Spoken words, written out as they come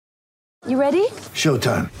You ready?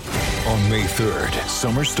 Showtime. On May 3rd,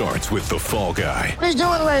 summer starts with The Fall Guy. Let's do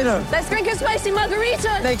it later. Let's drink a spicy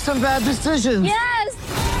margarita. Make some bad decisions. Yes!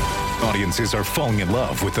 Audiences are falling in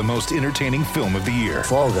love with the most entertaining film of the year.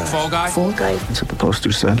 Fall Guy. Fall Guy? Fall Guy. That's what the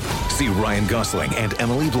poster said. See Ryan Gosling and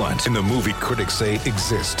Emily Blunt in the movie critics say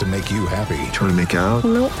exists to make you happy. Trying to make it out?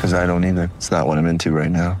 Nope. Because I don't either. It's not what I'm into right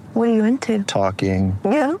now. What are you into? Talking.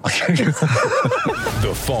 Yeah.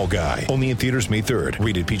 The Fall Guy. Only in theaters May 3rd.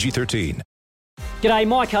 Rated PG-13. G'day,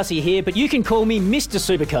 Mike Hussey here, but you can call me Mr.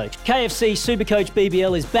 Supercoach. KFC Supercoach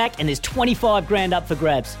BBL is back and there's 25 grand up for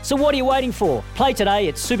grabs. So what are you waiting for? Play today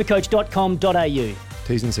at supercoach.com.au.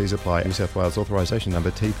 T's and C's apply. New South Wales authorisation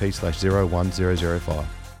number TP/01005.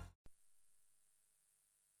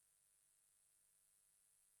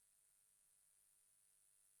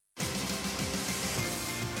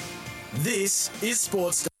 This is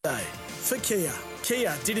Sports Day for Kia.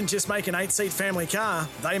 Kia didn't just make an 8-seat family car,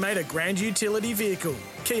 they made a grand utility vehicle.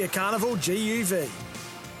 Kia Carnival GUV.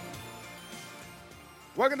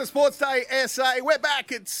 Welcome to Sports Day SA. We're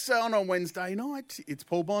back. It's on a Wednesday night. It's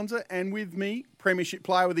Paul Bonza and with me, Premiership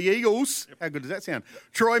player with the Eagles. How good does that sound?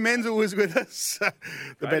 Troy Menzel was with us.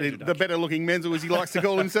 the better looking Menzel, as he likes to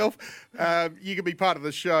call himself. You can be part of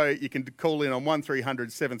the show. You can call in on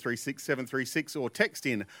 1300 736 736 or text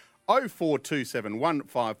in 0427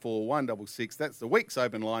 154 166. That's the Weeks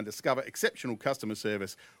Open line. Discover exceptional customer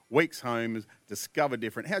service. Weeks Homes, discover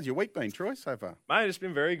different. How's your week been, Troy, so far? Mate, it's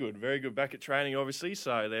been very good. Very good. Back at training, obviously.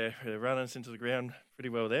 So they're running us into the ground pretty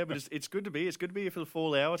well there. But it's good to be. It's good to be here for the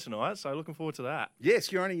full hour tonight. So looking forward to that.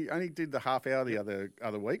 Yes, you only did the half hour the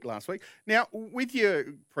other week, last week. Now, with your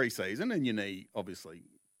pre-season and your knee, obviously,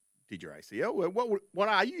 did your ACL. What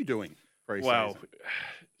are you doing pre-season? Well,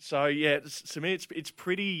 so yeah, to me, it's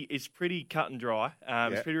pretty cut and dry.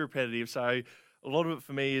 It's pretty repetitive. So a lot of it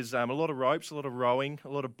for me is a lot of ropes, a lot of rowing, a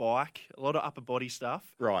lot of bike, a lot of upper body stuff.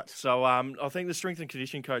 Right. So I think the strength and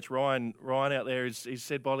conditioning coach Ryan out there is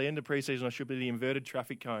said by the end of pre-season I should be the inverted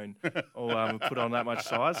traffic cone or put on that much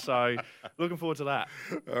size. So looking forward to that.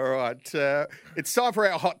 All right. It's time for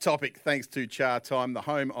our hot topic. Thanks to Cha Time, the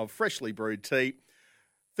home of freshly brewed tea.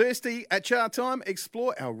 Thirsty at Cha Time?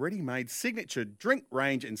 Explore our ready-made signature drink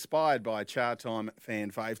range inspired by Cha Time fan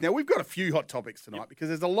faves. Now, we've got a few hot topics tonight because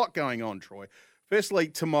there's a lot going on, Troy. Firstly,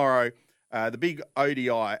 tomorrow, the big ODI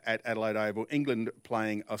at Adelaide Oval, England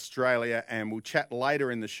playing Australia, and we'll chat later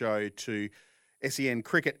in the show to SEN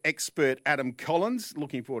cricket expert Adam Collins.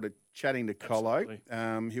 Looking forward to chatting to Colo.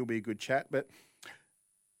 He'll be a good chat. But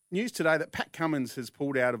news today that Pat Cummins has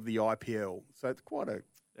pulled out of the IPL. So it's quite a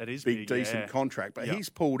big decent contract, but he's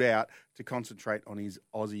pulled out to concentrate on his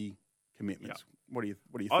Aussie commitments. What are your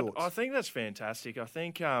thoughts? I think that's fantastic. I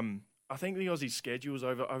think the Aussie schedules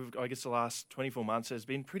over I guess the last 24 months has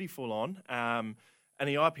been pretty full on, and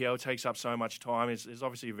the IPL takes up so much time. It's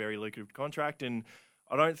obviously a very lucrative contract, and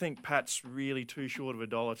I don't think Pat's really too short of a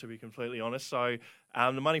dollar, to be completely honest. So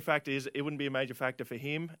the money factor it wouldn't be a major factor for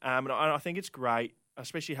him, and I think it's great,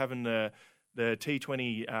 especially having the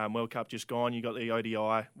T20 World Cup just gone. You got the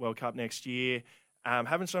ODI World Cup next year.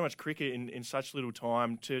 Having so much cricket in such little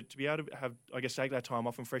time to be able to have, I guess, take that time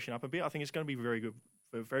off and freshen up a bit, I think it's going to be very good,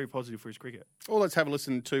 very positive for his cricket. Well, let's have a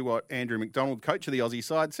listen to what Andrew McDonald, coach of the Aussie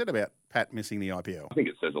side, said about Pat missing the IPL. I think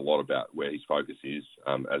it says a lot about where his focus is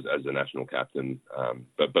as a national captain,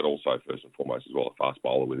 but also first and foremost as well a fast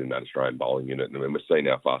bowler within that Australian bowling unit. And we've seen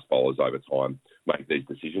our fast bowlers over time make these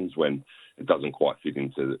decisions when it doesn't quite fit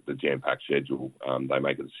into the jam-packed schedule. They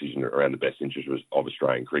make a decision around the best interest of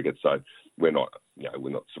Australian cricket. So we're not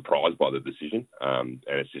surprised by the decision, and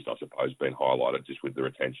it's just, I suppose, been highlighted just with the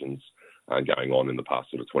retentions going on in the past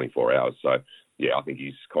sort of 24 hours. So yeah, I think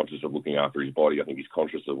he's conscious of looking after his body. I think he's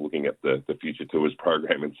conscious of looking at the future tours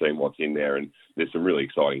program and seeing what's in there. And there's some really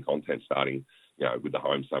exciting content starting, with the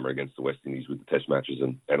home summer against the West Indies with the Test matches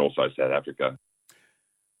and also South Africa.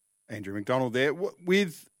 Andrew McDonald there.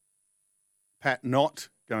 With Pat not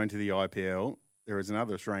going to the IPL, there is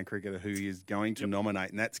another Australian cricketer who is going to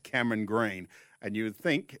nominate, and that's Cameron Green. And you would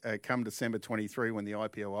think, come December 23, when the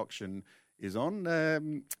IPL auction is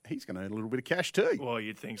on, he's going to earn a little bit of cash too. Well,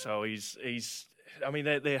 you'd think so.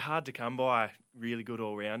 They're hard to come by, really good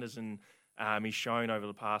all-rounders, and he's shown over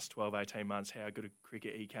the past 12, 18 months how good a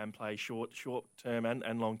cricket he can play short-term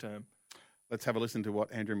and long-term. Let's have a listen to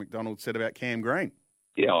what Andrew McDonald said about Cam Green.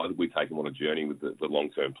 Yeah, we take him on a journey with the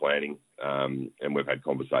long-term planning, and we've had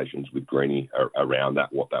conversations with Greenie around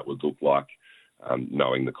that, what that would look like,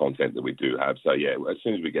 knowing the content that we do have. So yeah, as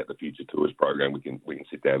soon as we get the Future Tours program, we can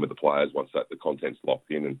sit down with the players once the content's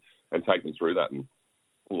locked in and take them through that. And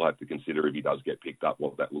we'll have to consider if he does get picked up,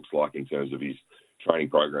 what that looks like in terms of his training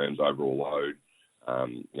programs, overall load,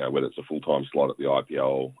 whether it's a full-time slot at the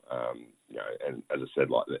IPL, and as I said,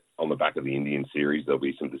 like on the back of the Indian series, there'll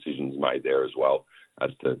be some decisions made there as well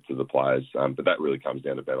as to the players. But that really comes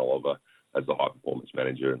down to Ben Oliver as the high-performance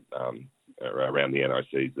manager around the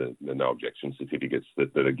NOCs, the no objection certificates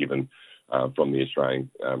that are given from the Australian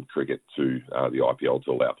cricket to the IPL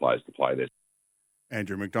to allow players to play there.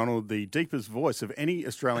 Andrew McDonald, the deepest voice of any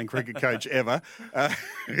Australian cricket coach ever.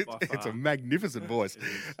 It's a magnificent voice.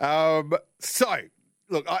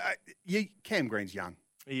 Look, Cam Green's young.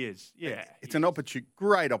 He is, yeah. It's an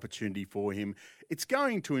great opportunity for him. It's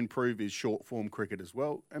going to improve his short-form cricket as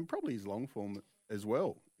well, and probably his long-form as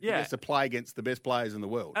well. Yeah. He gets to play against the best players in the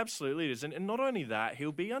world. Absolutely it is. And not only that,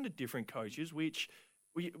 he'll be under different coaches, which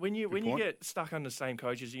when you get stuck under the same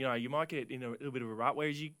coaches, you might get in a little bit of a rut.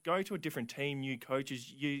 Whereas you go to a different team, new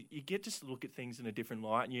coaches, you get to look at things in a different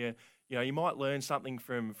light, and you might learn something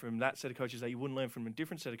from that set of coaches that you wouldn't learn from a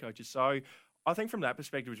different set of coaches. So I think from that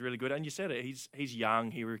perspective, it's really good. And you said it, he's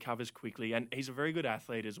young, he recovers quickly, and he's a very good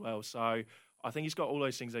athlete as well. So I think he's got all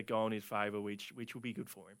those things that go in his favour, which will be good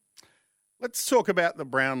for him. Let's talk about the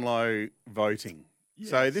Brownlow voting. Yes.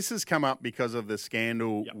 So this has come up because of the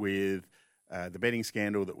scandal with the betting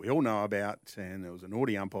scandal that we all know about, and there was a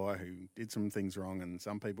naughty umpire who did some things wrong, and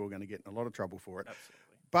some people are going to get in a lot of trouble for it.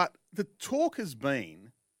 Absolutely. But the talk has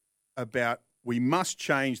been about we must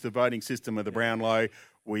change the voting system of the Brownlow.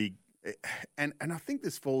 And I think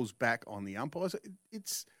this falls back on the umpires.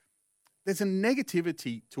 There's a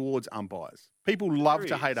negativity towards umpires. People love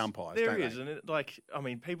to hate umpires. There don't is, they?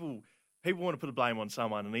 and people want to put the blame on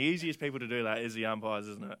someone, and the easiest people to do that is the umpires,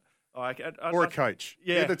 isn't it? Or a coach.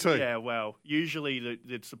 Yeah, the two. Yeah, well, usually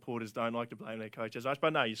the supporters don't like to blame their coach as much,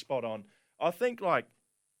 but no, you're spot on. I think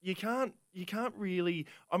you can't really.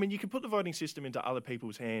 I mean, you can put the voting system into other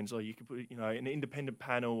people's hands, or you can put an independent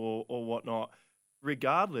panel or whatnot.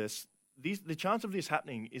 Regardless, the chance of this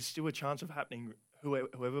happening is still a chance of happening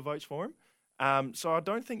whoever votes for him. So I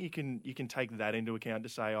don't think you can take that into account to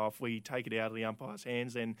say, if we take it out of the umpire's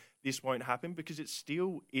hands, then this won't happen, because it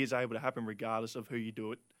still is able to happen regardless of who you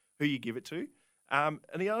give it to. And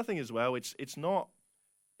the other thing as well, it's not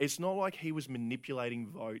like he was manipulating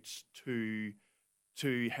votes to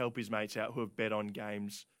help his mates out who have bet on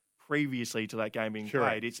games previously to that game being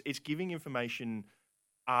played. It's giving information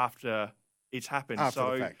after it's happened.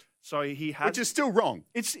 After the fact. So he has, which is still wrong.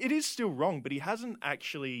 It is still wrong, but he hasn't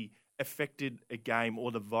actually affected a game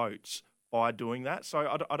or the votes by doing that.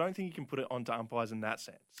 So I don't think you can put it onto umpires in that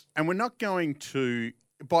sense. And we're not going to,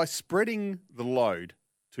 by spreading the load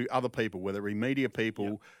to other people, whether it be media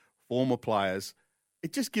people, former players,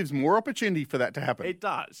 it just gives more opportunity for that to happen. It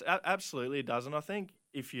does. Absolutely it does. And I think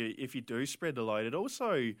if you do spread the load, it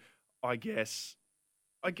also, I guess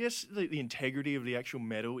the integrity of the actual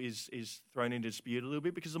medal is thrown into dispute a little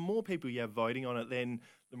bit, because the more people you have voting on it, then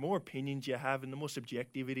the more opinions you have and the more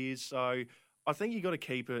subjective it is. So I think you got to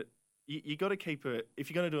keep it. You got to keep it. If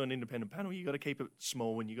you're going to do an independent panel, you got to keep it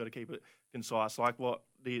small and you got to keep it concise, like what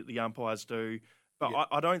the umpires do. But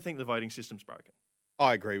I don't think the voting system's broken.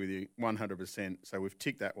 I agree with you 100%. So we've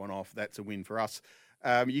ticked that one off. That's a win for us.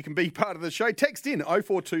 You can be part of the show. Text in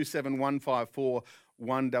 0427 154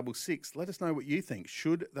 166. Let us know what you think.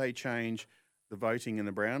 Should they change the voting in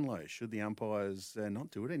the Brownlow? Should the umpires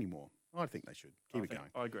not do it anymore? I think they should. Keep it going.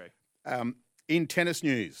 I agree. In tennis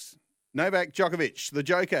news, Novak Djokovic, the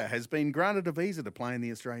Joker, has been granted a visa to play in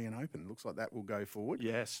the Australian Open. Looks like that will go forward.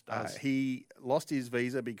 Yes, it does. He lost his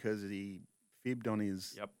visa because he fibbed on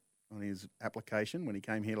his application when he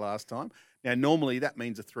came here last time. Now, normally that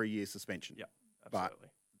means a 3-year suspension. Yep, absolutely.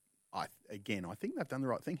 But I think they've done the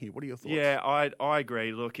right thing here. What are your thoughts? Yeah, I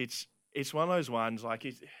agree. Look, it's one of those ones, like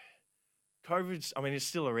COVID's, I mean, it's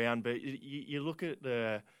still around, but you look at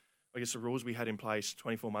the rules we had in place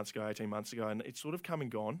 24 months ago, 18 months ago, and it's sort of come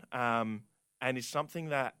and gone. And it's something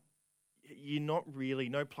that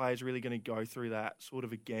no player's really going to go through that sort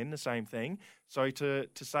of again, the same thing. So to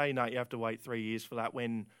say, no, you have to wait 3 years for that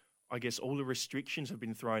when I guess all the restrictions have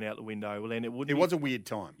been thrown out the window. Well, then it wouldn't. It was a weird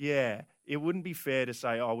time. Yeah, it wouldn't be fair to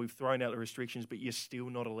say, we've thrown out the restrictions, but you're still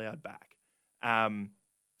not allowed back.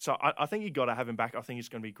 So I think you've got to have him back. I think it's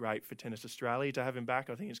going to be great for Tennis Australia to have him back.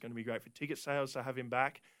 I think it's going to be great for ticket sales to have him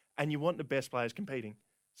back. And you want the best players competing.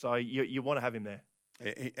 So you want to have him there.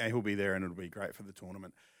 He'll be there, and it'll be great for the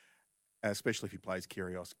tournament, especially if he plays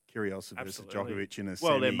Kyrgios versus Djokovic in a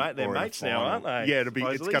semi. Well, they're mates now, aren't they? Yeah,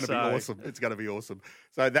 it's going to be awesome. It's going to be awesome.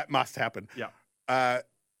 So that must happen. Yeah.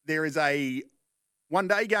 There is a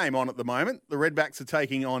one-day game on at the moment. The Redbacks are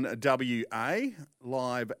taking on WA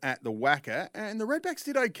live at the Wacker, and the Redbacks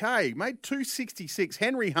did okay. Made 266.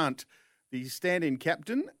 Henry Hunt, the stand-in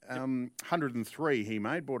captain, 103 he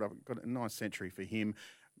made, got a nice century for him.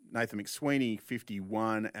 Nathan McSweeney,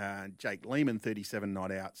 51. Jake Lehman, 37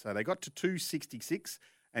 not out. So they got to 266.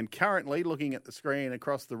 And currently, looking at the screen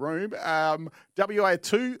across the room, WA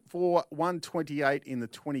 2 for 128 in the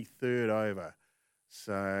 23rd over.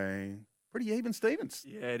 So pretty even, Stevens.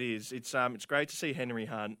 Yeah, it is. It's great to see Henry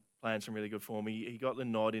Hunt playing some really good form. He got the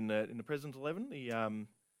nod in the President's 11.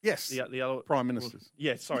 Yes, the other Prime Ministers.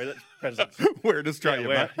 That's Presidents. We're in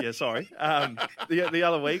Australia, mate. Sorry. The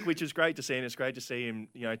other week, which is great to see, and it's great to see him,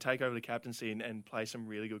 take over the captaincy and play some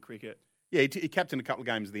really good cricket. Yeah, he captained a couple of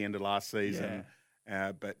games at the end of last season.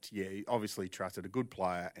 Yeah. But he obviously trusted a good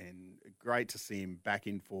player, and great to see him back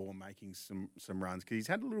in form, making some runs, because he's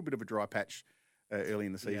had a little bit of a dry patch early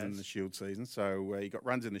in the season, in the Shield season. So he got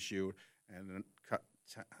runs in the Shield and cut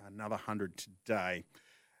another 100 today.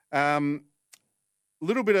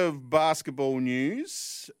 Little bit of basketball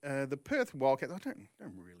news. The Perth Wildcats, I don't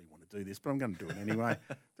really want to do this, but I'm going to do it anyway.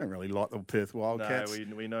 Don't really like the Perth Wildcats.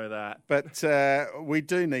 No, we know that. But we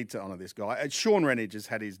do need to honour this guy. Sean Renage has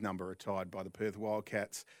had his number retired by the Perth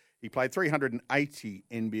Wildcats. He played 380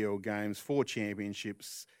 NBL games, 4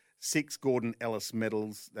 championships, 6 Gordon Ellis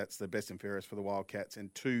medals. That's the best and fairest for the Wildcats,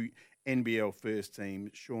 and 2 NBL first team.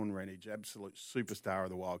 Sean Renage, absolute superstar of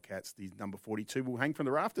the Wildcats. The number 42 will hang from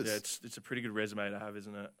the rafters. Yeah, it's a pretty good resume to have,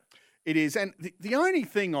 isn't it? It is. And the only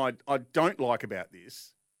thing I don't like about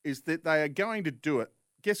this is that they are going to do it.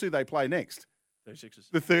 Guess who they play next? 36ers.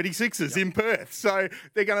 The 36ers in Perth. So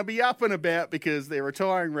they're going to be up and about because they're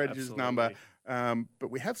retiring Renage's number. But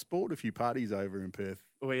we have spoiled a few parties over in Perth.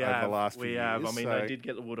 We have. I mean, they did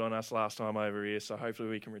get the wood on us last time over here, so hopefully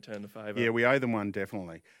we can return the favour. Yeah, we owe them one,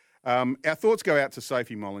 definitely. Our thoughts go out to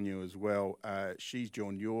Sophie Molyneux as well. She's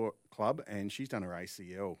joined your club and she's done her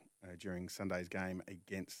ACL during Sunday's game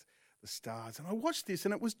against the Stars. And I watched this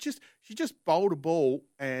and it was she just bowled a ball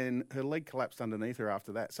and her leg collapsed underneath her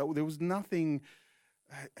after that. So there was nothing,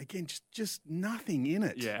 again, just nothing in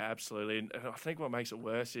it. Yeah, absolutely. And I think what makes it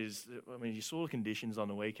worse is, you saw the conditions on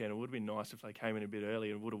the weekend. It would have been nice if they came in a bit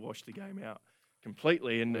early and would have washed the game out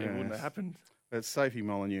completely and it wouldn't have happened. But Sophie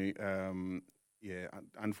Molyneux,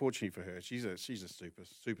 unfortunately for her, she's a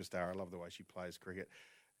superstar. I love the way she plays cricket,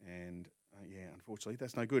 and unfortunately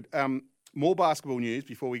that's no good. More basketball news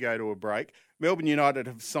before we go to a break. Melbourne United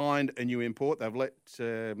have signed a new import. They've let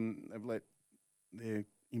their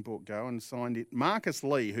import go and signed it. Marcus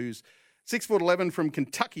Lee, who's 6'11" from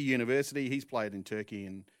Kentucky University. He's played in Turkey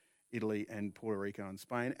and Italy and Puerto Rico and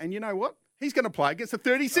Spain. And you know what? He's going to play against the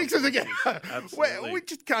 36ers again. Absolutely. We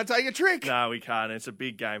just can't take a trick. No, we can't. It's a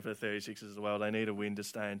big game for the 36ers as well. They need a win to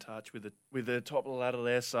stay in touch with the top of the ladder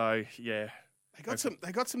there. So, yeah. They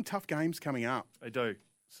got some tough games coming up. They do.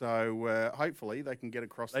 So, hopefully they can get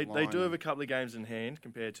across the line. They do have a couple of games in hand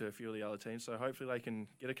compared to a few of the other teams. So, hopefully they can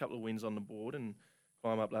get a couple of wins on the board and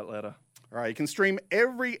climb up that ladder. All right, you can stream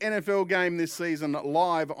every NFL game this season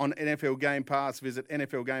live on NFL Game Pass. Visit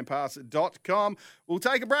NFLGamePass.com. We'll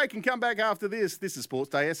take a break and come back after this. This is Sports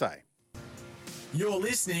Day SA. You're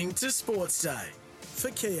listening to Sports Day for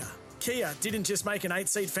Kia. Kia didn't just make an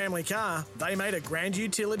 8-seat family car, they made a grand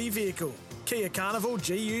utility vehicle. Kia Carnival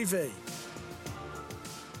GUV.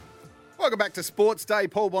 Welcome back to Sports Day.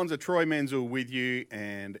 Paul Bonza, Troy Menzel with you,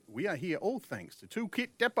 and we are here all thanks to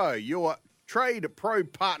Toolkit Depot, your Trade Pro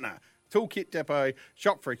partner. Toolkit Depot,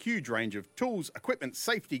 shop for a huge range of tools, equipment,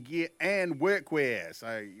 safety gear, and workwear.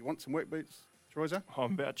 So you want some work boots, Troyza?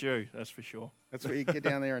 I'm about due, that's for sure. That's where you get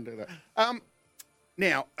down there and do that.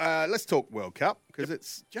 Now, let's talk World Cup, because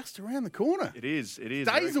it's just around the corner. It is.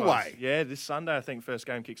 Days away. Yeah, this Sunday, I think, first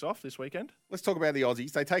game kicks off this weekend. Let's talk about the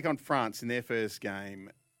Aussies. They take on France in their first game,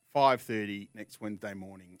 5:30 next Wednesday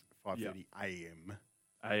morning, 5:30 a.m.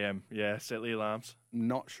 AM, yeah. Set the alarms.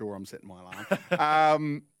 Not sure I'm setting my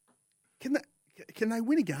alarm. Can they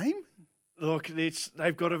win a game? Look,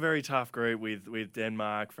 they've got a very tough group with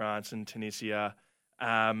Denmark, France, and Tunisia.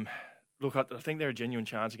 Look, I think they're a genuine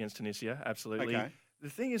chance against Tunisia. Absolutely. Okay. The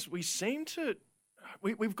thing is,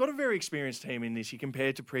 we've got a very experienced team in this year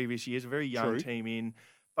compared to previous years. A very young team in.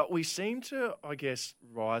 But we seem to, I guess,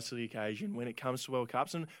 rise to the occasion when it comes to World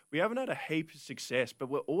Cups. And we haven't had a heap of success, but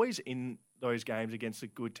we're always in those games against the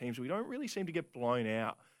good teams. We don't really seem to get blown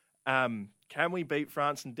out. Can we beat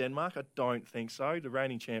France and Denmark? I don't think so. The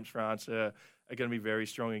reigning champs, France, are going to be very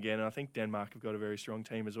strong again. And I think Denmark have got a very strong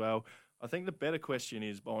team as well. I think the better question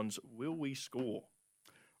is, Bonds, will we score?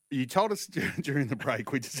 You told us during the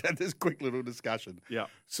break, we just had this quick little discussion. Yeah.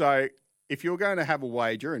 So if you're going to have a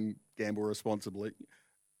wager and gamble responsibly,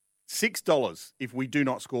 $6 if we do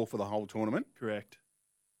not score for the whole tournament. Correct.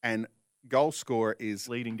 And goal scorer is...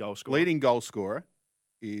 Leading goal scorer. Leading goal scorer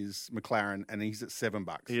is McLaren, and he's at $7.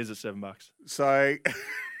 He is at $7. So,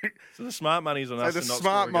 So the smart money's on us. the to not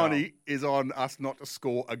smart score a goal. money is on us not to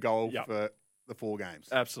score a goal Yep. for the 4 games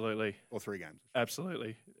Absolutely. or 3 games.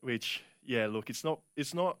 Absolutely. Which, yeah, look, it's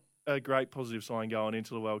not a great positive sign going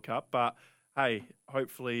into the World Cup, but hey,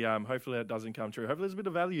 hopefully that doesn't come true. Hopefully there's a bit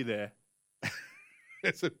of value there.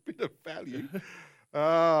 There's a bit of value.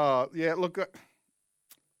 Yeah, look,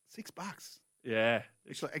 $6. Yeah.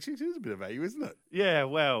 Actually, it is a bit of value, isn't it? Yeah,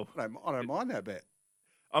 well, I don't mind that bet.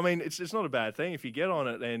 I mean, it's not a bad thing. If you get on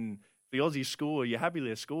it, then the Aussies score, you're happy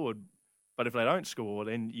they scored. But if they don't score,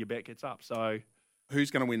 then your bet gets up. So,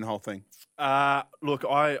 Who's going to win the whole thing? look,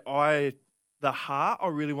 I the heart, I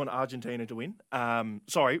really want Argentina to win.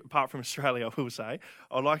 Sorry, apart from Australia, I will say.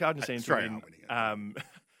 I'd like Argentina Australia to aren't win. winning it.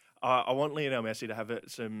 I want Lionel Messi to have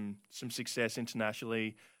some success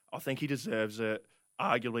internationally. I think he deserves it.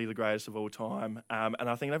 Arguably the greatest of all time. And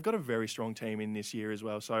I think they've got a very strong team in this year as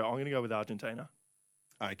well. So I'm going to go with Argentina.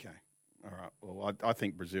 Okay. All right. Well, I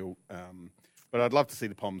think Brazil, but I'd love to see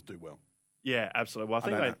the Poms do well. Yeah, absolutely. Well, I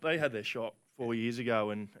don't think they had their shot 4 years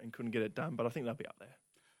ago and couldn't get it done, but I think they'll be up there.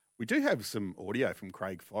 We do have some audio from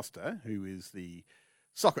Craig Foster, who is the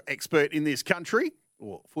soccer expert in this country,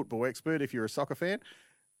 or football expert if you're a soccer fan.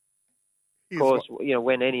 Of course,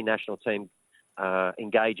 when any national team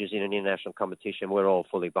engages in an international competition, we're all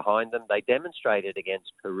fully behind them. They demonstrated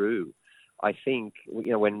against Peru. I think,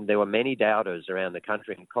 when there were many doubters around the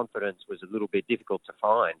country and confidence was a little bit difficult to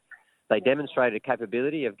find, they demonstrated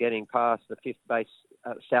capability of getting past the fifth-base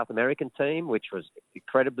South American team, which was an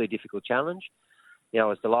incredibly difficult challenge. I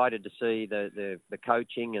was delighted to see the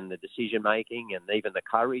coaching and the decision-making and even the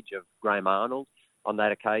courage of Graham Arnold on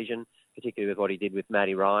that occasion, particularly with what he did with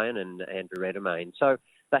Matty Ryan and Andrew Redmayne. So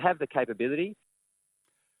they have the capability.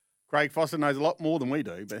 Craig Foster knows a lot more than we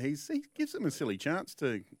do, but he gives them a silly chance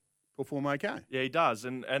to perform okay. Yeah, he does.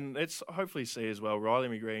 And let's hopefully see as well Riley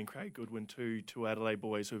McGree and Craig Goodwin, two Adelaide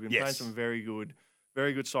boys who have been playing some very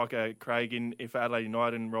good soccer. Craig for Adelaide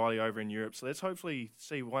United and Riley over in Europe. So let's hopefully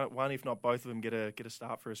see one if not both of them get a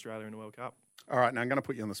start for Australia in the World Cup. All right, now I'm going to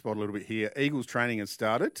put you on the spot a little bit here. Eagles training has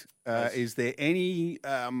started. Is there any,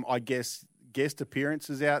 guest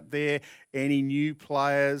appearances out there? Any new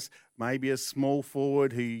players? Maybe a small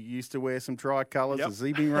forward who used to wear some tricolours. Yep. Has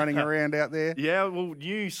he been running around out there? Yeah, well,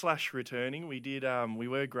 new/returning. We did. We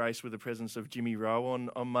were graced with the presence of Jimmy Rowe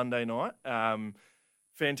on Monday night.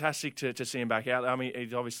 Fantastic to see him back out. I mean,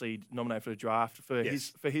 he's obviously nominated for the draft for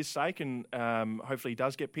his sake, and hopefully he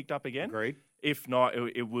does get picked up again. Agreed. If not,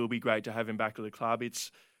 it will be great to have him back to the club.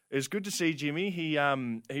 It's good to see Jimmy. He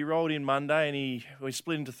rolled in Monday, and we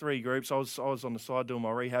split into 3 groups. I was on the side doing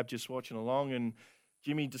my rehab, just watching along, and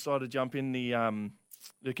Jimmy decided to jump in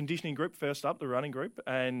the conditioning group first up, the running group,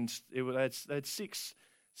 and they had six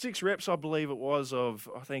reps, I believe it was, of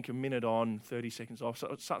I think a minute on, 30 seconds off,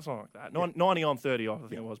 so something like that. 90 on, 30 off, I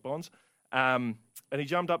think it was, Bonds. And he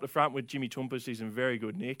jumped up the front with Jimmy Toumpas. He's in very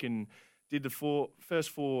good nick, and did the first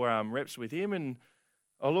four reps with him. And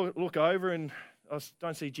I look over and I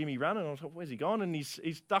don't see Jimmy running. I was like, where's he gone? And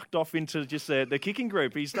he's ducked off into just the kicking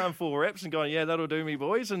group. He's done 4 reps and gone, yeah, that'll do me,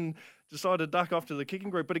 boys, and decided to duck off to the kicking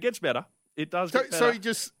group. But it gets better. It does get better.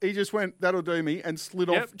 So he just went, that'll do me, and slid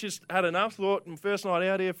off. Yep, just had enough. Thought, first night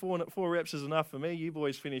out here, 4 reps is enough for me. You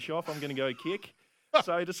boys finish off. I'm going to go kick.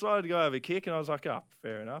 So he decided to go over kick, and I was like,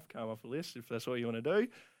 fair enough. Come off the list if that's what you want to do.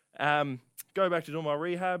 Go back to do my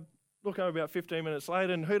rehab. Look over about 15 minutes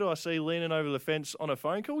later, and who do I see leaning over the fence on a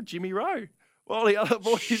phone call? Jimmy Rowe. While the other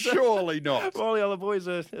boys surely not. While the other boys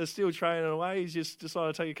are still training away, he's just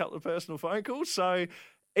decided to take a couple of personal phone calls. So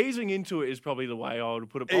easing into it is probably the way I would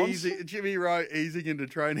put it. Jimmy Rowe easing into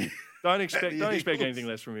training. Don't expect anything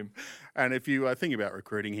less from him. And if you think about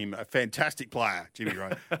recruiting him, a fantastic player, Jimmy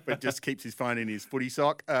Rowe, but just keeps his phone in his footy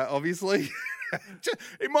sock, obviously.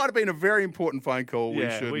 It might have been a very important phone call.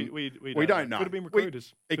 Yeah, we don't know. Could have been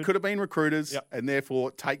recruiters. It could have been recruiters, yep. And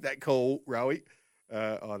therefore take that call, Rowe.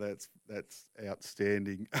 That's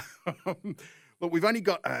outstanding. Look, we've only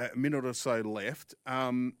got a minute or so left. I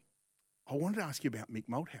wanted to ask you about Mick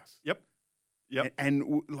Malthouse. Yep.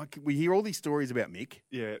 And like we hear all these stories about Mick.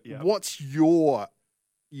 Yeah. What's your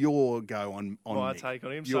go on my Mick? take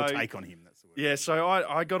on him? Your take on him. That's the word. Yeah. So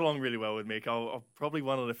I got along really well with Mick. I'm probably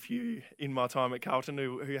one of the few in my time at Carlton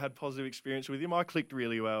who had positive experience with him. I clicked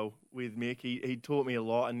really well with Mick. He taught me a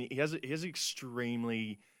lot, and he has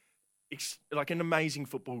extremely like an amazing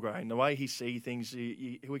football brain. The way he sees things,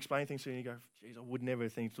 he'll explain things to you and you go, geez, I would never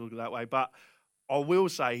think to look that way. But I will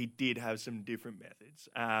say he did have some different methods.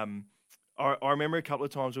 I remember a couple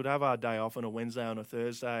of times we'd have our day off on a Wednesday, on a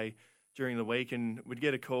Thursday during the week, and we'd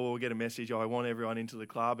get a call or get a message, I want everyone into the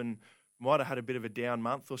club. And might have had a bit of a down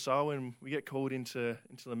month or so, and we get called into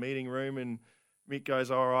the meeting room, and Mick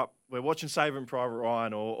goes, all right, we're watching Saving Private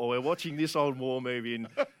Ryan, or we're watching this old war movie, and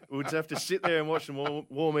we'll just have to sit there and watch the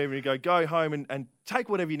war movie and go home and take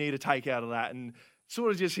whatever you need to take out of that. And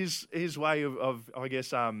sort of just his way of I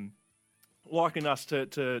guess, likening us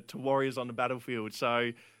to warriors on the battlefield.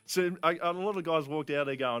 So a lot of guys walked out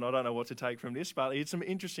there going, I don't know what to take from this, but it's some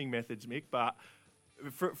interesting methods, Mick, but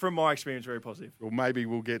from my experience, very positive. Well, maybe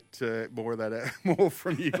we'll get more of that, more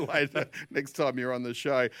from you later next time you're on the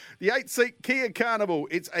show. The 8-seat Kia Carnival,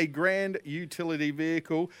 it's a grand utility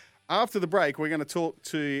vehicle. After the break, we're going to talk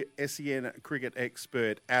to SEN cricket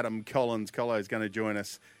expert Adam Collins. Colo is going to join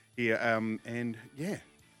us here. And, yeah,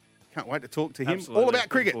 can't wait to talk to him. Absolutely. All about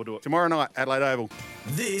cricket tomorrow night, Adelaide Oval.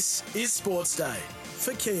 This is Sports Day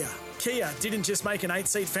for Kia. Kia didn't just make an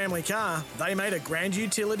 8-seat family car, they made a grand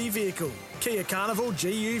utility vehicle. Kia Carnival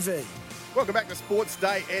GUV. Welcome back to Sports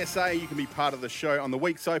Day SA. You can be part of the show on the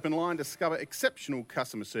Weeks Open line. Discover exceptional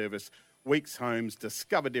customer service. Weeks Homes,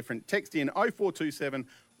 discover different. Text in 0427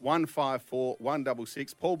 154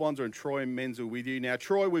 166. Paul Bonser and Troy Menzel with you. Now,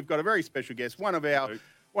 Troy, we've got a very special guest, one of our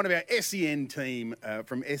SEN team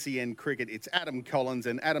from SEN Cricket. It's Adam Collins,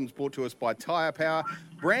 and Adam's brought to us by Tyre Power.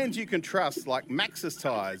 Brands you can trust, like Maxxis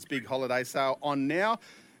Tyres. Big holiday sale on now.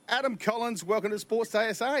 Adam Collins, welcome to Sports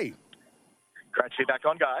Day SA. Great to be back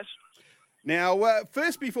on, guys. Now,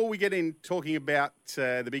 first, before we get in talking about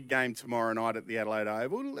the big game tomorrow night at the Adelaide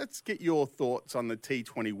Oval, let's get your thoughts on the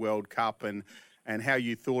T20 World Cup and how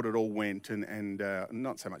you thought it all went, and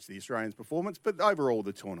not so much the Australians' performance, but overall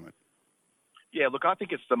the tournament. Yeah, look, I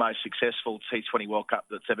think it's the most successful T20 World Cup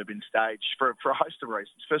that's ever been staged for a host of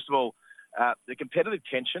reasons. First of all, the competitive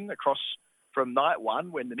tension across from night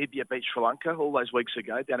one when Namibia beat Sri Lanka all those weeks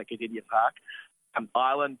ago down at Kardinia Park,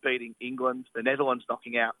 Ireland beating England, the Netherlands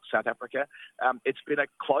knocking out South Africa. It's been a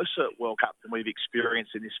closer World Cup than we've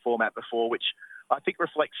experienced in this format before, which I think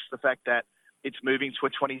reflects the fact that it's moving to a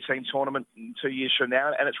 20-team tournament in 2 years from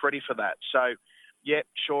now, and it's ready for that. So, yeah,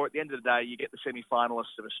 sure, at the end of the day, you get the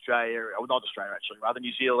semi-finalists of Australia, or not Australia actually, rather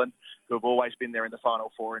New Zealand, who have always been there in the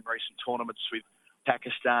Final Four in recent tournaments with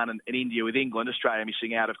Pakistan and India with England. Australia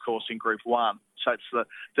missing out, of course, in Group 1. So it's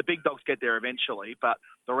the big dogs get there eventually, but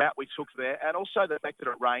the route we took there, and also the fact that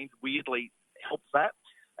it rained, weirdly helped that.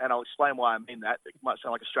 And I'll explain why I mean that. It might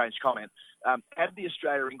sound like a strange comment. Had the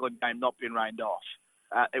Australia-England game not been rained off,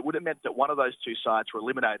 it would have meant that one of those two sides were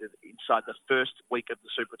eliminated inside the first week of the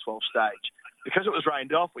Super 12 stage. Because it was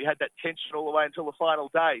rained off, we had that tension all the way until the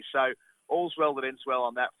final day. So all's well that ends well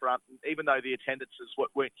on that front. And even though the attendances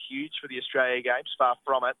weren't huge for the Australia games, far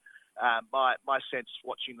from it, my sense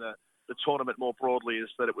watching the tournament more broadly is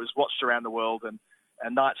that it was watched around the world, and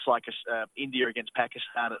nights like India against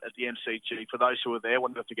Pakistan at the MCG, for those who were there,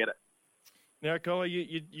 wouldn't have to get it. Now, Cola,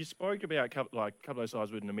 you spoke about a couple of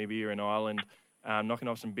sides with Namibia and Ireland knocking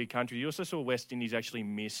off some big countries. You also saw West Indies actually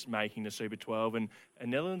miss making the Super 12, and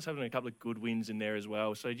Netherlands having a couple of good wins in there as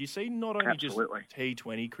well. So do you see not only Absolutely. just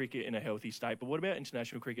T20 cricket in a healthy state, but what about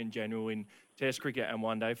international cricket in general in Test cricket and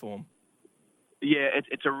one-day form? Yeah,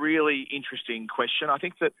 it's a really interesting question. I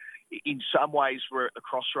think that in some ways we're at the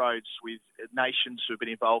crossroads with nations who have been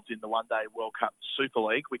involved in the One-Day World Cup Super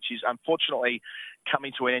League, which is unfortunately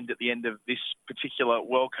coming to an end at the end of this particular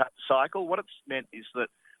World Cup cycle. What it's meant is that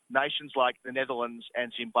nations like the Netherlands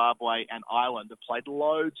and Zimbabwe and Ireland have played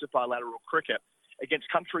loads of bilateral cricket against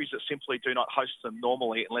countries that simply do not host them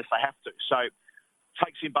normally unless they have to. So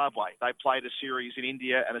take Zimbabwe. They played a series in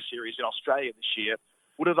India and a series in Australia this year.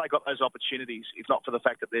 Would have they got those opportunities if not for the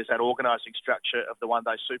fact that there's that organising structure of the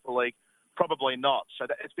One-Day Super League? Probably not. So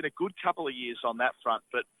it's been a good couple of years on that front.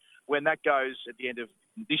 But when that goes at the end of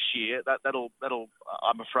this year, that'll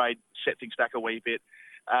I'm afraid, set things back a wee bit.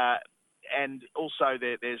 And also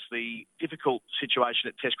there's the difficult situation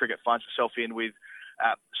that Test cricket finds itself in with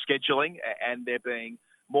scheduling, and there being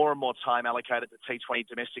more and more time allocated to T20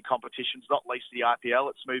 domestic competitions, not least the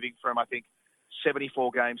IPL. It's moving from, I think,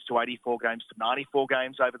 74 games to 84 games to 94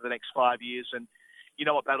 games over the next 5 years. And you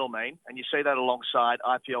know what that'll mean. And you see that alongside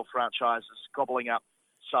IPL franchises gobbling up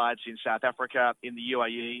sides in South Africa, in the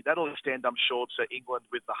UAE. That'll extend, I'm sure, to England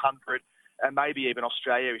with the 100, and maybe even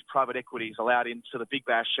Australia if private equity is allowed into the Big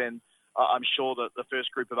Bash. And I'm sure that the first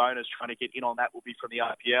group of owners trying to get in on that will be from the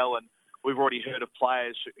IPL. And we've already heard of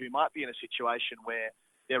players who might be in a situation where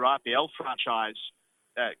their IPL franchise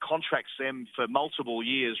contracts them for multiple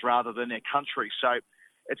years rather than their country. So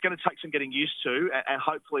it's going to take some getting used to, and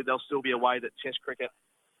hopefully there'll still be a way that Test cricket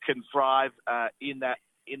can thrive in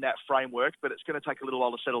that framework, but it's going to take a little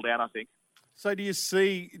while to settle down, I think. So do you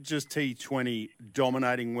see just T20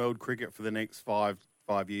 dominating world cricket for the next five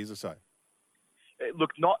years or so?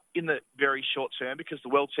 Look, not in the very short term because the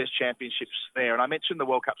World Test Championship's there. And I mentioned the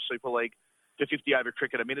World Cup Super League for 50 over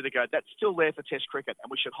cricket a minute ago. That's still there for Test cricket,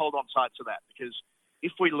 and we should hold on tight to that because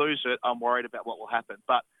if we lose it, I'm worried about what will happen.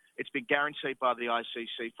 But it's been guaranteed by the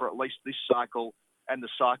ICC for at least this cycle and the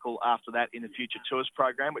cycle after that in the Future Tours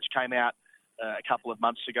program, which came out a couple of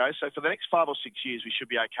months ago. So for the next 5 or 6 years, we should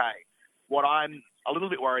be okay. What I'm a little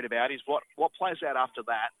bit worried about is what plays out after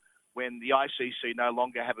that when the ICC no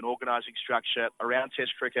longer have an organising structure around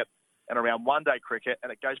Test cricket and around one-day cricket,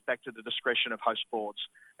 and it goes back to the discretion of host boards.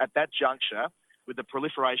 At that juncture, with the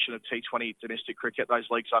proliferation of T20 domestic cricket, those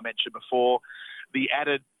leagues I mentioned before, the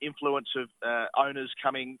added influence of owners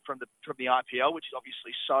coming from the IPL, which is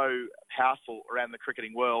obviously so powerful around the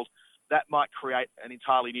cricketing world, that might create an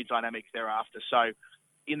entirely new dynamic thereafter. So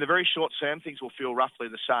in the very short term, things will feel roughly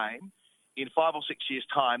the same. In 5 or 6 years'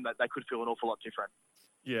 time, they could feel an awful lot different.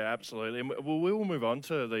 Yeah, absolutely. And we will move on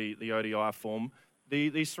to the ODI form.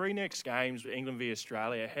 These 3 next games, England v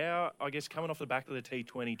Australia, how, I guess, coming off the back of the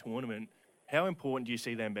T20 tournament, how important do you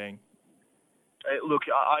see them being? Look,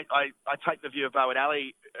 I take the view of Moeen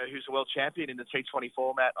Ali, who's a world champion in the T20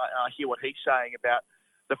 format. I hear what he's saying about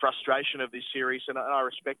the frustration of this series, and I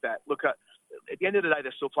respect that. Look, at the end of the day,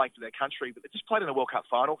 they're still playing for their country, but they just played in a World Cup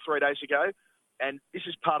final 3 days ago. And this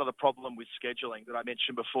is part of the problem with scheduling that I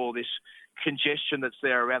mentioned before, this congestion that's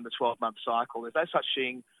there around the 12-month cycle. There's no such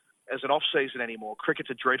thing as an off-season anymore. Cricket's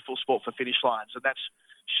a dreadful sport for finish lines, and that's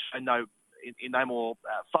in no more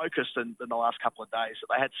focus than the last couple of days.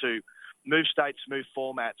 They had to move states, move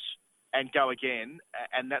formats, and go again.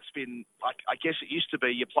 And that's been, like, I guess it used to be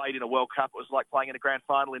you played in a World Cup, it was like playing in a grand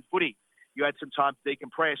final in footy. You had some time to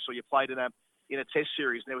decompress, or you played in a test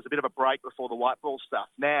series, and there was a bit of a break before the white ball stuff.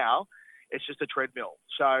 Now, it's just a treadmill.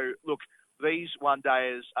 So, look, these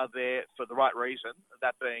one-dayers are there for the right reason,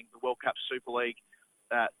 that being the World Cup Super League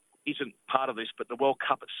isn't part of this, but the World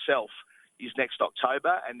Cup itself is next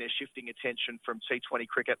October, and they're shifting attention from T20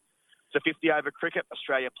 cricket to 50-over cricket.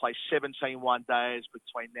 Australia plays 17 one-dayers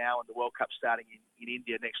between now and the World Cup starting in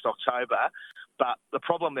India next October. But the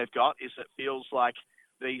problem they've got is it feels like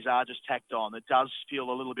these are just tacked on. It does feel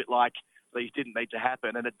a little bit like these didn't need to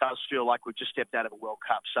happen, and it does feel like we've just stepped out of a World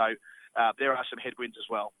Cup. So there are some headwinds as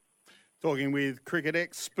well. Talking with cricket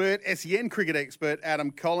expert, SEN cricket expert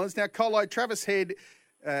Adam Collins. Now, Colo, Travis Head,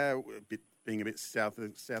 being a bit South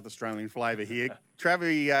Australian flavour here.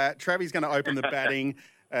 Travi's going to open the batting,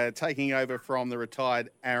 taking over from the retired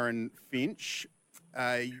Aaron Finch.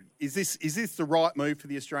 Is this the right move for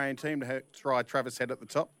the Australian team to try Travis Head at the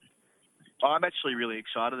top? I'm actually really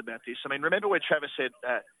excited about this. I mean, remember when Travis Head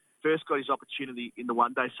first got his opportunity in the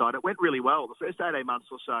one-day side? It went really well. The first 18 months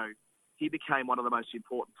or so, he became one of the most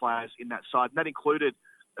important players in that side, and that included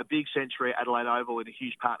a big century at Adelaide Oval in a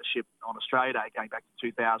huge partnership on Australia Day going back to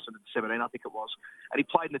 2017, I think it was. And he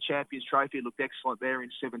played in the Champions Trophy, looked excellent there in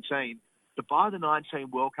 17. But by the 19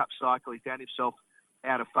 World Cup cycle, he found himself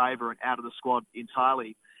out of favour and out of the squad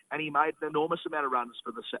entirely. And he made an enormous amount of runs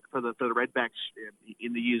for the Redbacks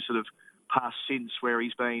in the years that have passed since, where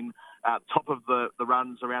he's been top of the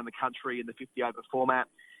runs around the country in the 50-over format.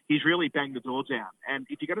 He's really banged the door down. And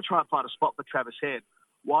if you're going to try and find a spot for Travis Head,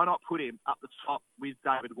 why not put him up the top with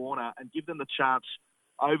David Warner and give them the chance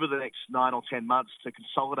over the next 9 or 10 months to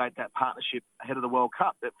consolidate that partnership ahead of the World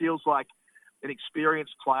Cup? It feels like an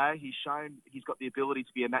experienced player. He's shown he's got the ability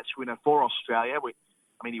to be a match winner for Australia.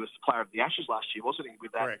 I mean, he was the player of the Ashes last year, wasn't he,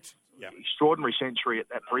 with that extraordinary century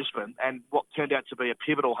at Brisbane, and what turned out to be a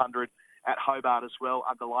pivotal 100 at Hobart as well,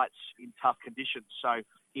 under lights in tough conditions. So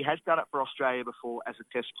he has done it for Australia before as a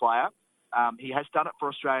test player. He has done it for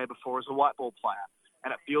Australia before as a white ball player.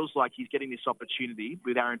 And it feels like he's getting this opportunity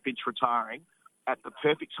with Aaron Finch retiring at the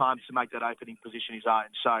perfect time to make that opening position his own.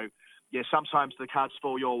 So, yeah, sometimes the cards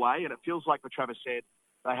fall your way, and it feels like what Travis said,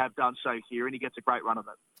 they have done so here, and he gets a great run of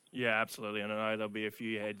it. Yeah, absolutely. And I know there'll be a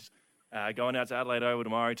few heads going out to Adelaide Oval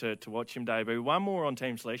tomorrow to watch him debut. One more on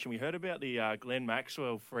team selection. We heard about the Glenn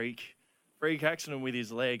Maxwell freak accident with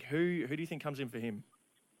his leg. Who do you think comes in for him?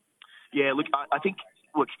 Yeah, look, I think...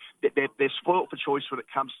 Look, they're spoilt for choice when it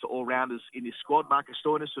comes to all-rounders in this squad. Marcus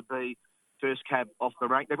Stoinis would be first cab off the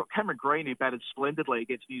rank. They've got Cameron Green, who batted splendidly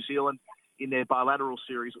against New Zealand in their bilateral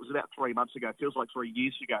series. It was about 3 months ago. It feels like 3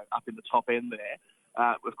 years ago, up in the top end there.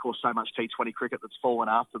 Of course, so much T20 cricket that's fallen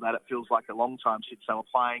after that. It feels like a long time since they were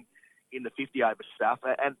playing in the 50-over stuff.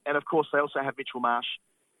 And of course, they also have Mitchell Marsh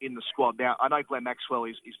in the squad. Now, I know Glenn Maxwell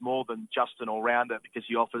is more than just an all-rounder because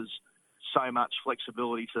he offers so much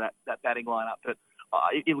flexibility to that batting lineup. But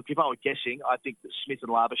if I were guessing, I think that Smith and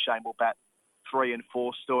Labuschagne will bat 3 and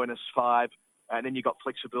 4, Stoinis 5, and then you've got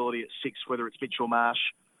flexibility at 6, whether it's Mitchell Marsh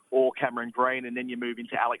or Cameron Green, and then you move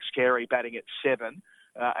into Alex Carey batting at 7,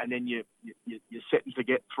 and then you're set and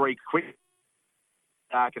forget 3 quick.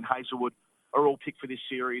 Stark and Hazelwood are all picked for this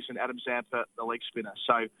series, and Adam Zampa, the leg spinner.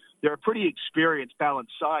 So they're a pretty experienced,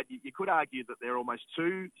 balanced side. You could argue that they're almost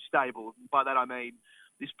too stable. By that I mean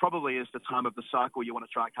this probably is the time of the cycle you want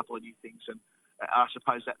to try a couple of new things, and I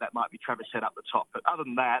suppose that might be Travis Head up the top. But other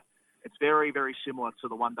than that, it's very, very similar to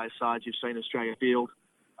the one-day sides you've seen Australia field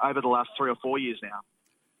over the last 3 or 4 years now.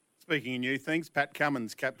 Speaking of new things, Pat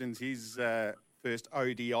Cummins captains his first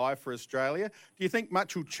ODI for Australia. Do you think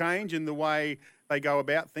much will change in the way they go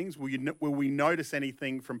about things? Will we notice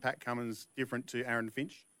anything from Pat Cummins different to Aaron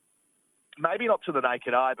Finch? Maybe not to the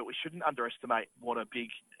naked eye, but we shouldn't underestimate what a big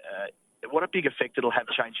effect it'll have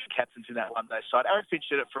change for captains in that one-day side. Aaron Finch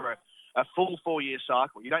did it for a full 4-year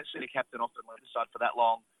cycle. You don't see a captain often lead the side for that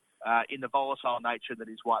long in the volatile nature that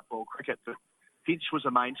is white ball cricket. But Finch was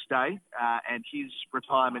a mainstay, and his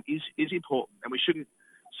retirement is important, and we shouldn't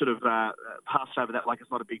sort of pass over that like it's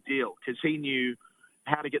not a big deal, because he knew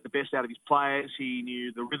how to get the best out of his players. He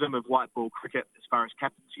knew the rhythm of white ball cricket as far as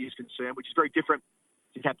captaincy is concerned, which is very different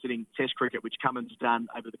to captaining Test cricket, which Cummins has done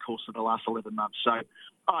over the course of the last 11 months. So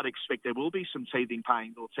I'd expect there will be some teething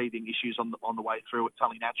pain or teething issues on the way through. It's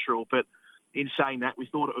only natural. But in saying that, we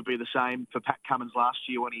thought it would be the same for Pat Cummins last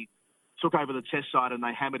year when he took over the Test side and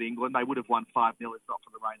they hammered England. They would have won 5-0 if not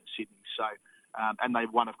for the rain at Sydney. So, and they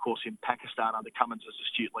won, of course, in Pakistan under Cummins'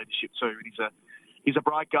 astute leadership too. And he's a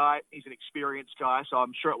bright guy. He's an experienced guy. So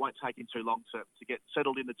I'm sure it won't take him too long to get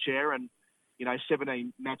settled in the chair. And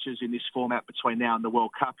 17 matches in this format between now and the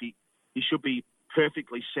World Cup. He should be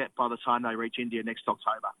perfectly set by the time they reach India next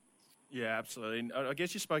October. Yeah, absolutely. And I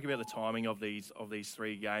guess you spoke about the timing of these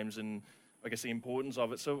 3 games and I guess the importance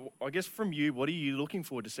of it. So I guess from you, what are you looking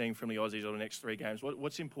forward to seeing from the Aussies on the next 3 games?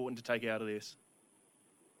 What's important to take out of this?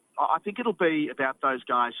 I think it'll be about those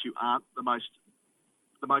guys who aren't the most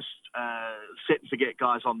set and forget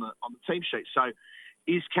guys on the team sheet. So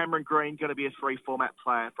is Cameron Green going to be a 3-format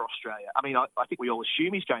player for Australia? I mean, I think we all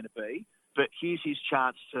assume he's going to be, but here's his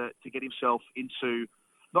chance to get himself into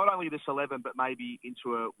not only this 11, but maybe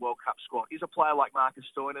into a World Cup squad. He's a player like Marcus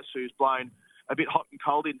Stoinis, who's blown a bit hot and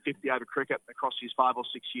cold in 50-over cricket across his 5 or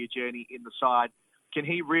 6 year journey in the side. Can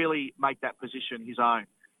he really make that position his own?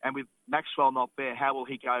 And with Maxwell not there, how will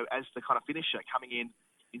he go as the kind of finisher coming in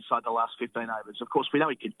inside the last 15 overs? Of course, we know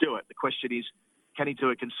he can do it. The question is, can he do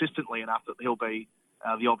it consistently enough that he'll be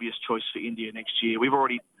the obvious choice for India next year? We've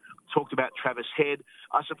already talked about Travis Head.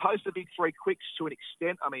 I suppose the big 3 quicks to an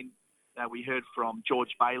extent. I mean, we heard from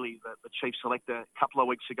George Bailey, the chief selector, a couple of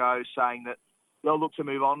weeks ago, saying that they'll look to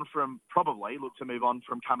move on from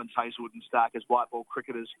Cummins, Hazelwood and Stark as white ball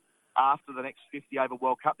cricketers after the next 50-over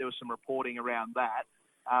World Cup. There was some reporting around that.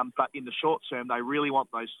 But in the short term, they really want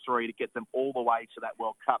those 3 to get them all the way to that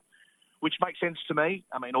World Cup, which makes sense to me.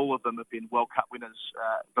 I mean, all of them have been World Cup winners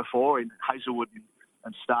before. In Hazelwood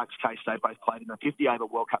and Stark's case, they both played in a 50-over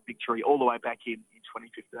World Cup victory all the way back in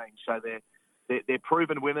 2015. So they're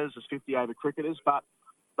proven winners as 50-over cricketers, but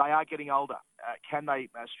they are getting older. Can they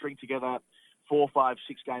string together 4, 5,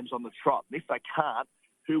 6 games on the trot? And if they can't,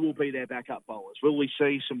 who will be their backup bowlers? Will we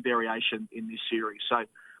see some variation in this series? So,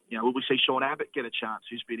 will we see Sean Abbott get a chance,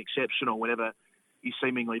 who's been exceptional whenever he's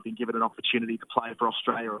seemingly been given an opportunity to play for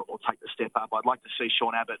Australia or take the step up? I'd like to see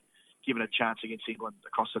Sean Abbott given a chance against England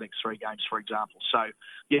across the next 3 games, for example. So,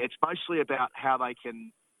 it's mostly about how they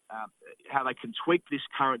can tweak this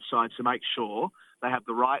current side to make sure they have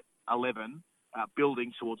the right 11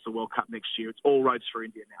 building towards the World Cup next year. It's all roads for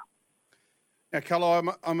India now. Now,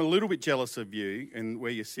 Carlo, I'm a little bit jealous of you and where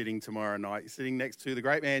you're sitting tomorrow night. You're sitting next to the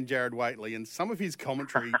great man, Jared Waitley, and some of his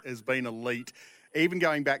commentary has been elite, even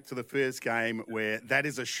going back to the first game where that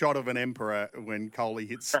is a shot of an emperor when Kohli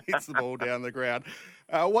hits the ball down the ground.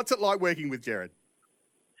 What's it like working with Jared?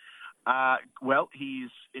 Well, he's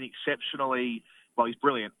he's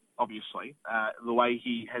brilliant, obviously. The way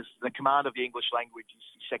he has the command of the English language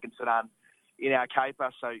is second to none in our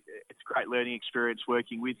caper, so it's a great learning experience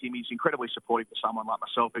working with him. He's incredibly supportive for someone like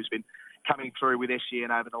myself who's been coming through with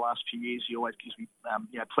SEN over the last few years. He always gives me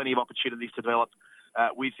plenty of opportunities to develop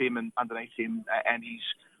with him and underneath him. And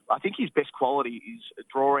I think his best quality is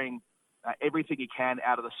drawing everything he can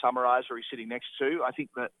out of the summariser he's sitting next to. I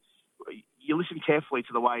think that you listen carefully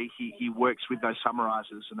to the way he works with those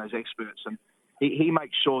summarisers and those experts, and he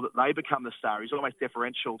makes sure that they become the star. He's almost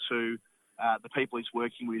deferential to the people he's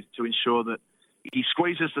working with to ensure that he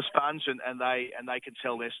squeezes the sponge and they can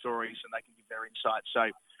tell their stories and they can give their insights. So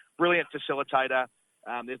brilliant facilitator.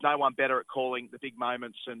 There's no one better at calling the big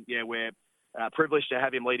moments, and we're privileged to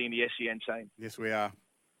have him leading the SEN team. Yes, we are.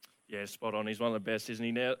 Yeah, spot on. He's one of the best, isn't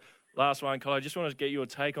he? Now, last one, Cole, I just wanted to get your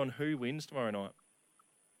take on who wins tomorrow night.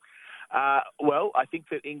 Well, I think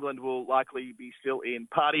that England will likely be still in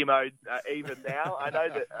party mode even now. I know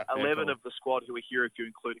that 11 of the squad who are here, if you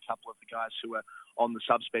include a couple of the guys who are on the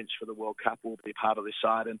subs bench for the World Cup, will be part of this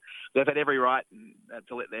side. And they've had every right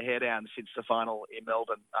to let their hair down since the final in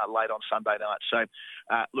Melbourne late on Sunday night. So,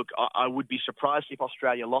 look, I would be surprised if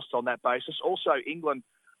Australia lost on that basis. Also, England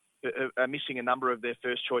are missing a number of their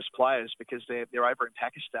first-choice players because they're over in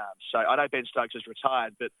Pakistan. So I know Ben Stokes is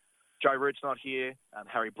retired, but Joe Root's not here,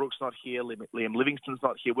 Harry Brooks not here, Liam Livingstone's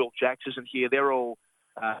not here, Will Jacks isn't here. They're all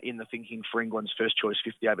in the thinking for England's first-choice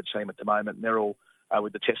 50-over team at the moment, and they're all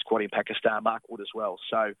with the Test squad in Pakistan, Mark Wood as well.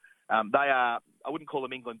 So they are, I wouldn't call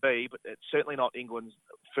them England B, but it's certainly not England's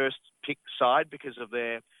first-pick side because of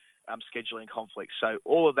their scheduling conflicts. So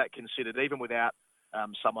all of that considered, even without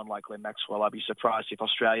someone like Glenn Maxwell, I'd be surprised if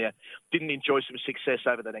Australia didn't enjoy some success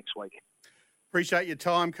over the next week. Appreciate your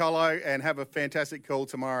time, Colo, and have a fantastic call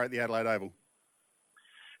tomorrow at the Adelaide Oval.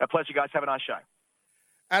 A pleasure, guys. Have a nice show.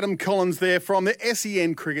 Adam Collins there from the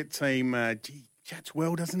SEN cricket team. Chats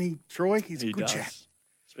well, doesn't he, Troy? He's a good chat.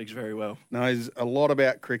 Speaks very well. Knows a lot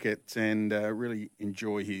about cricket and really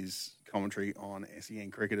enjoy his commentary on SEN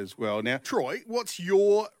cricket as well. Now, Troy, what's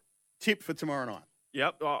your tip for tomorrow night?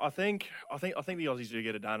 Yep, I think the Aussies do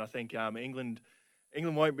get it done. I think England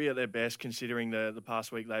won't be at their best considering the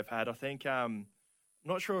past week they've had. I think I'm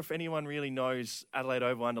not sure if anyone really knows Adelaide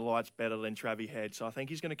Oval under lights better than Travis Head. So I think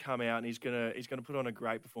he's going to come out and he's going to put on a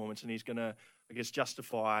great performance and he's going to, I guess,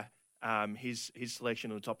 justify his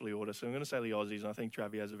selection at the top of the order. So I'm going to say the Aussies, and I think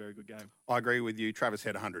Travis has a very good game. I agree with you. Travis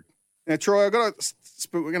had 100. Now, Troy, we're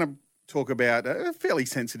going to talk about a fairly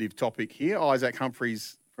sensitive topic here. Isaac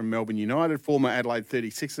Humphries from Melbourne United, former Adelaide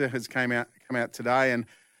 36er, has come out today and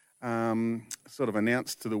sort of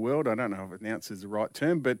announced to the world, I don't know if announced is the right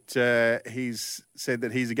term, but he's said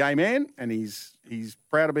that he's a gay man and he's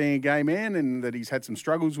proud of being a gay man and that he's had some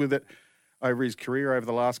struggles with it over his career over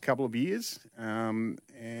the last couple of years. Melbourne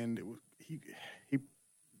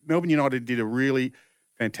United did a really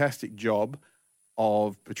fantastic job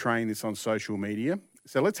of portraying this on social media.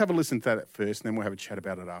 So let's have a listen to that first and then we'll have a chat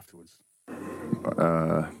about it afterwards.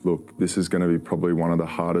 Look, this is going to be probably one of the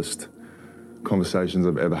hardest conversations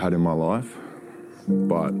I've ever had in my life,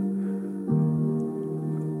 but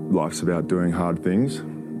life's about doing hard things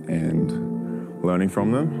and learning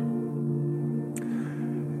from them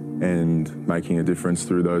and making a difference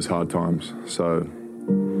through those hard times. So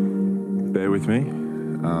bear with me,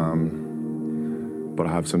 but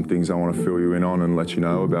I have some things I want to fill you in on and let you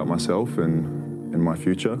know about myself and my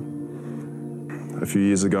future. A few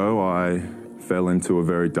years ago, I fell into a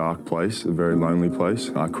very dark place, a very lonely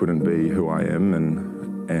place. I couldn't be who I am,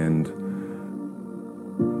 and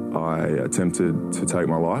I attempted to take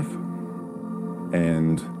my life.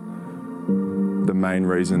 And the main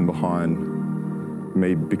reason behind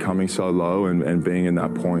me becoming so low and being in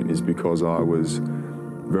that point is because I was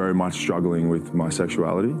very much struggling with my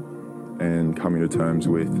sexuality and coming to terms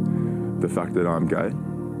with the fact that I'm gay.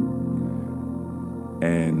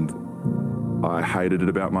 And I hated it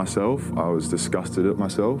about myself. I was disgusted at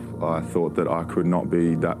myself. I thought that I could not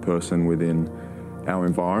be that person within our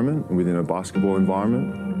environment, within a basketball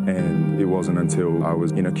environment. And it wasn't until I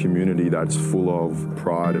was in a community that's full of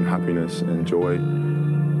pride and happiness and joy.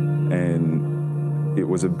 And it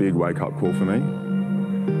was a big wake-up call for me.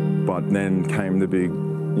 But then came the big,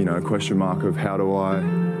 question mark of how do I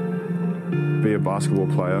be a basketball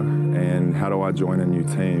player and how do I join a new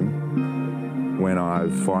team when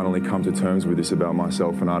I've finally come to terms with this about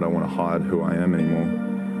myself and I don't want to hide who I am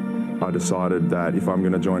anymore. I decided that if I'm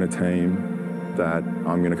going to join a team, that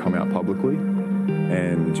I'm going to come out publicly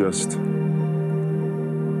and just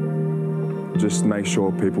make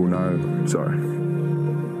sure people know,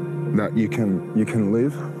 that you can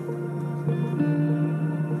live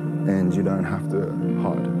and you don't have to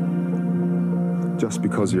hide just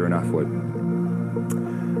because you're an athlete.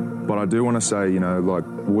 But I do want to say,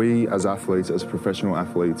 we as athletes, as professional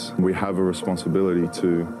athletes, we have a responsibility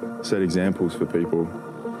to set examples for people.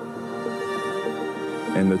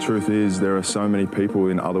 And the truth is, there are so many people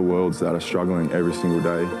in other worlds that are struggling every single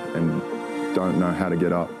day and don't know how to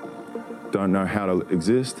get up, don't know how to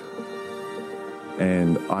exist.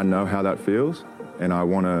 And I know how that feels, and I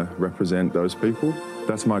want to represent those people.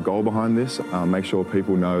 That's my goal behind this. Make sure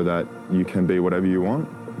people know that you can be whatever you want,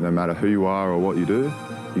 no matter who you are or what you do.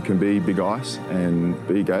 You can be Big Ice and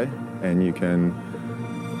be gay, and you can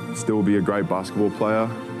still be a great basketball player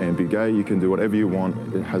and be gay. You can do whatever you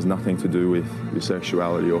want. It has nothing to do with your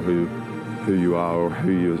sexuality or who you are or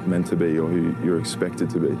who you're meant to be or who you're expected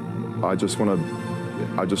to be. I just want to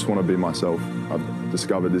I just want to be myself. I've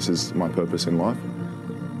discovered this is my purpose in life,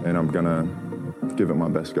 and I'm going to give it my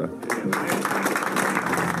best go.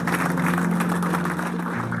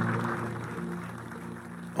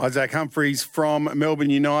 Isaac Humphries from Melbourne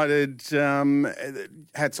United.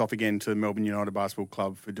 Hats off again to the Melbourne United Basketball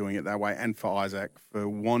Club for doing it that way, and for Isaac for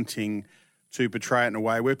wanting to portray it in a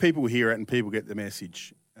way where people hear it and people get the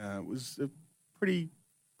message. It was pretty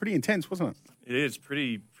intense, wasn't it? It is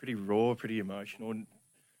pretty raw, pretty emotional, and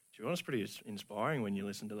to be honest, pretty inspiring when you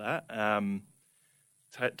listen to that.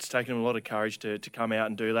 It's taken him a lot of courage to come out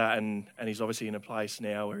and do that, and he's obviously in a place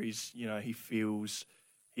now where he feels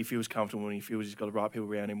comfortable and he feels he's got the right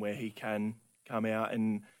people around him where he can come out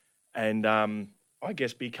and I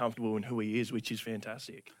guess be comfortable in who he is, which is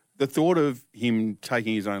fantastic. The thought of him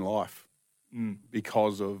taking his own life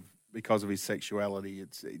because of his sexuality,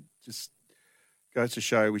 it just goes to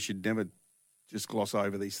show we should never just gloss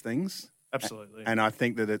over these things. Absolutely. And I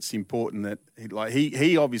think that it's important that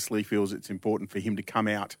he obviously feels it's important for him to come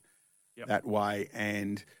out that way,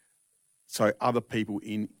 and so other people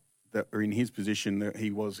that are in his position that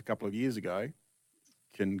he was a couple of years ago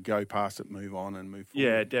can go past it, move on, and move forward.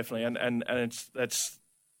 Yeah, definitely, and that's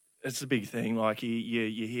the big thing. Like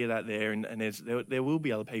you hear that there, and there will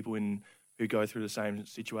be other people who go through the same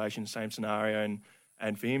situation, same scenario,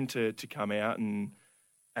 and for him to come out and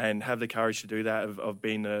have the courage to do that of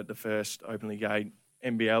being the first openly gay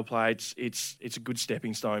NBL player, it's a good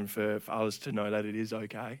stepping stone for others to know that it is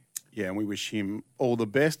okay. Yeah, and we wish him all the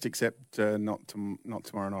best, except not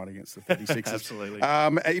tomorrow night against the 36ers. Absolutely.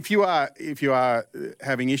 If you are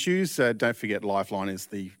having issues, don't forget Lifeline is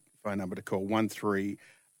the phone number to call,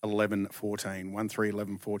 131114,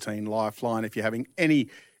 131114 Lifeline. If you're having any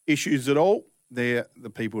issues at all, they're the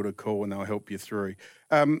people to call and they'll help you through.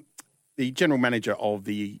 The general manager of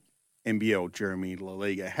the NBL, Jeremy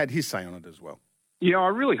LaLiga, had his say on it as well. Yeah, I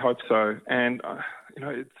really hope so. And,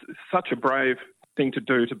 it's such a brave thing to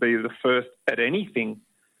do to be the first at anything.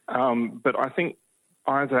 But I think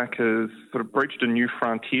Isaac has sort of breached a new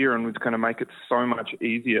frontier and was going to make it so much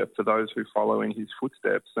easier for those who follow in his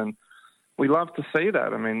footsteps. And we love to see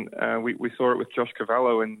that. I mean, we saw it with Josh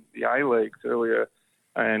Cavallo in the A-Leagues earlier,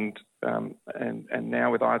 and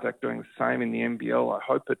now with Isaac doing the same in the NBL. I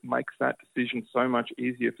hope it makes that decision so much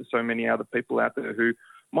easier for so many other people out there who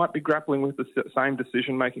might be grappling with the same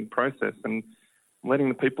decision-making process, and letting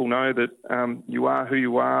the people know that you are who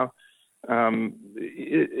you are.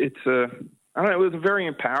 It was a very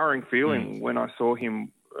empowering feeling when I saw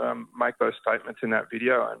him make those statements in that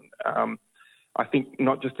video. And I think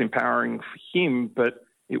not just empowering for him, but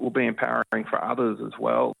it will be empowering for others as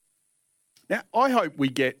well. Now, I hope we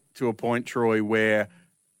get to a point, Troy, where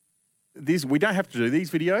we don't have to do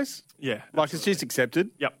these videos. Yeah. Like, it's just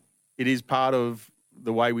accepted. Yep. It is part of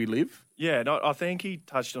the way we live. Yeah, no, I think he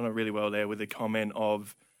touched on it really well there with the comment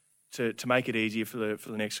of to make it easier for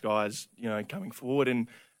the next guys, coming forward,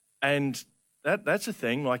 and that's the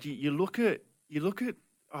thing. Like you look at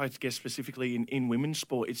I guess specifically in women's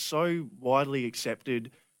sport, it's so widely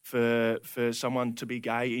accepted for someone to be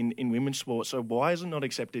gay in women's sport. So why is it not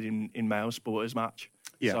accepted in male sport as much?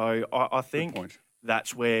 Yeah. So I think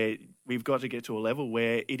that's where we've got to get to a level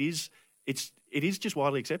where it is just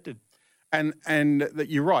widely accepted. And that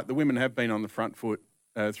you're right, the women have been on the front foot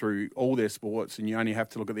through all their sports, and you only have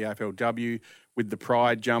to look at the AFLW with the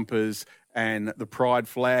pride jumpers and the pride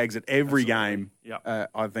flags at every game. Yep.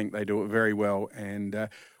 I think they do it very well. And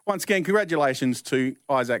once again, congratulations to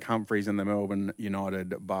Isaac Humphries and the Melbourne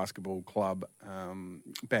United Basketball Club.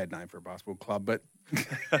 Bad name for a basketball club, but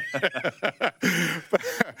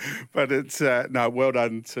but it's well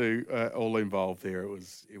done to all involved there. It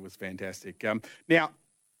was fantastic. Now,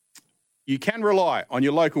 you can rely on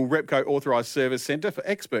your local Repco authorised service centre for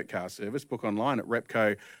expert car service. Book online at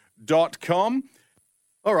repco.com.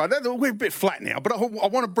 All right, we're a bit flat now, but I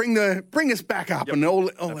want to bring us back up and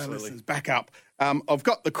all our listeners back up. I've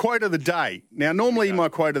got the quote of the day. Now, normally my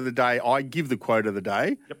quote of the day, I give the quote of the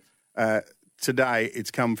day. Yep. Today,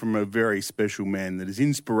 it's come from a very special man that is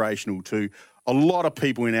inspirational to a lot of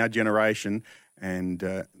people in our generation, and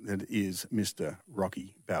that is Mr.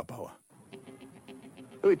 Rocky Balboa.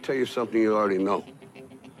 Let me tell you something you already know.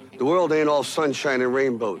 The world ain't all sunshine and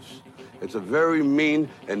rainbows. It's a very mean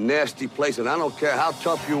and nasty place, and I don't care how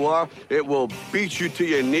tough you are, it will beat you to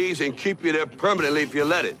your knees and keep you there permanently if you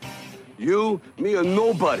let it. You, me, or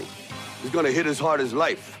nobody is gonna hit as hard as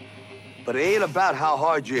life. But it ain't about how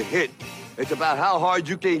hard you hit. It's about how hard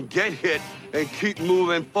you can get hit and keep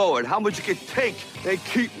moving forward. How much you can take and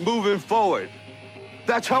keep moving forward.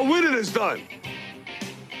 That's how winning is done.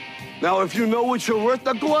 Now, if you know what you're worth,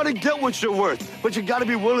 now go out and get what you're worth. But you got to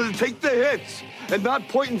be willing to take the hits and not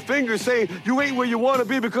pointing fingers saying you ain't where you want to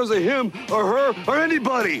be because of him or her or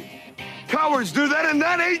anybody. Cowards do that, and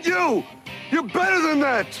that ain't you. You're better than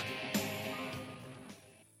that.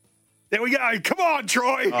 There we go. Come on,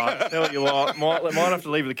 Troy. I tell you what, might have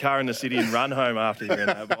to leave the car in the city and run home after hearing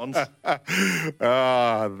that, Bonds.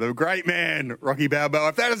 The great man, Rocky Balboa.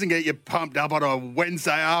 If that doesn't get you pumped up on a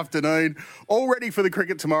Wednesday afternoon, all ready for the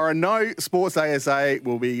cricket tomorrow. No Sports ASA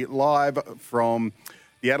will be live from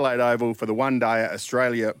the Adelaide Oval for the one-day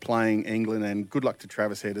Australia playing England. And good luck to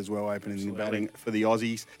Travis Head as well, opening the batting for the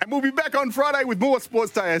Aussies. And we'll be back on Friday with more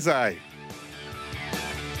Sports ASA.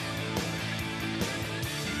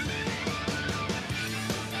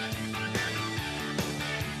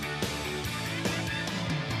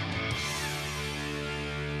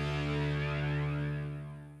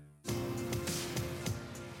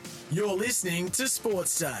 You're listening to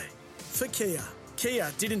Sports Day for Kia. Kia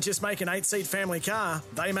didn't just make an 8-seat family car,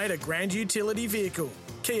 they made a grand utility vehicle.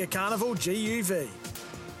 Kia Carnival GUV.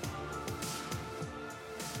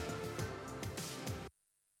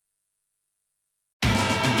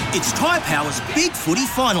 It's Tyre Power's Big Footy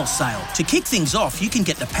Final Sale. To kick things off, you can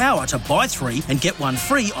get the power to buy 3 and get 1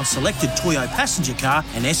 free on selected Toyo passenger car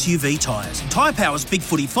and SUV tyres. Tyre Power's Big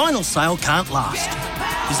Footy Final Sale can't last.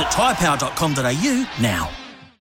 Visit tyrepower.com.au now.